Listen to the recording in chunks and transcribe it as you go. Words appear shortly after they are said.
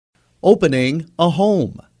opening a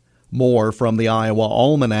home. More from the Iowa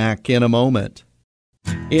Almanac in a moment.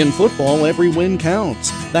 In football, every win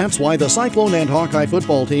counts. That's why the Cyclone and Hawkeye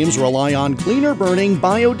football teams rely on cleaner-burning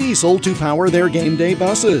biodiesel to power their game day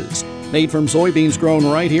buses. Made from soybeans grown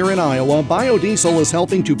right here in Iowa, biodiesel is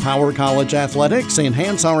helping to power college athletics,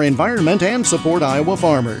 enhance our environment, and support Iowa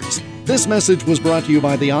farmers. This message was brought to you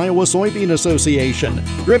by the Iowa Soybean Association,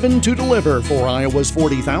 driven to deliver for Iowa's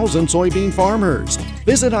 40,000 soybean farmers.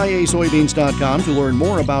 Visit iasoybeans.com to learn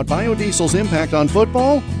more about biodiesel's impact on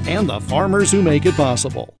football and the farmers who make it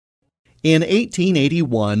possible. In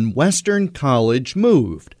 1881, Western College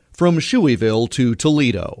moved from Shueyville to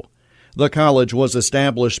Toledo. The college was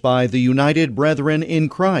established by the United Brethren in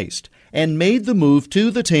Christ and made the move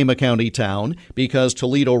to the Tama County town because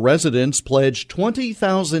Toledo residents pledged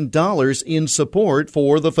 $20,000 in support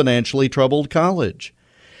for the financially troubled college.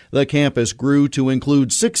 The campus grew to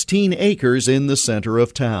include 16 acres in the center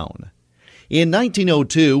of town. In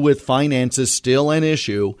 1902, with finances still an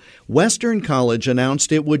issue, Western College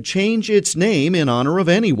announced it would change its name in honor of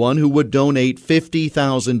anyone who would donate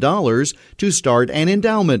 $50,000 to start an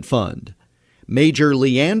endowment fund. Major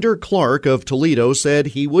Leander Clark of Toledo said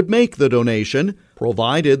he would make the donation,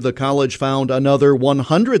 provided the college found another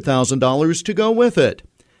 $100,000 to go with it.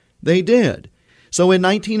 They did. So in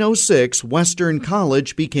 1906, Western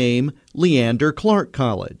College became Leander Clark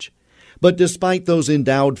College. But despite those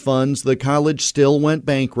endowed funds, the college still went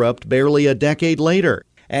bankrupt barely a decade later.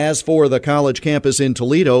 As for the college campus in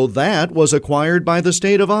Toledo, that was acquired by the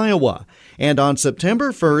state of Iowa. And on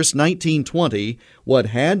September 1st, 1920, what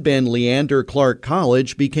had been Leander Clark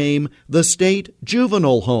College became the State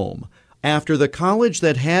Juvenile Home. After the college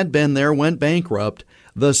that had been there went bankrupt,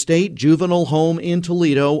 the State Juvenile Home in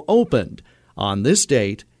Toledo opened on this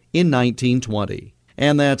date in 1920.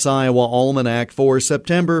 And that's Iowa Almanac for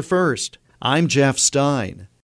September 1st. I'm Jeff Stein.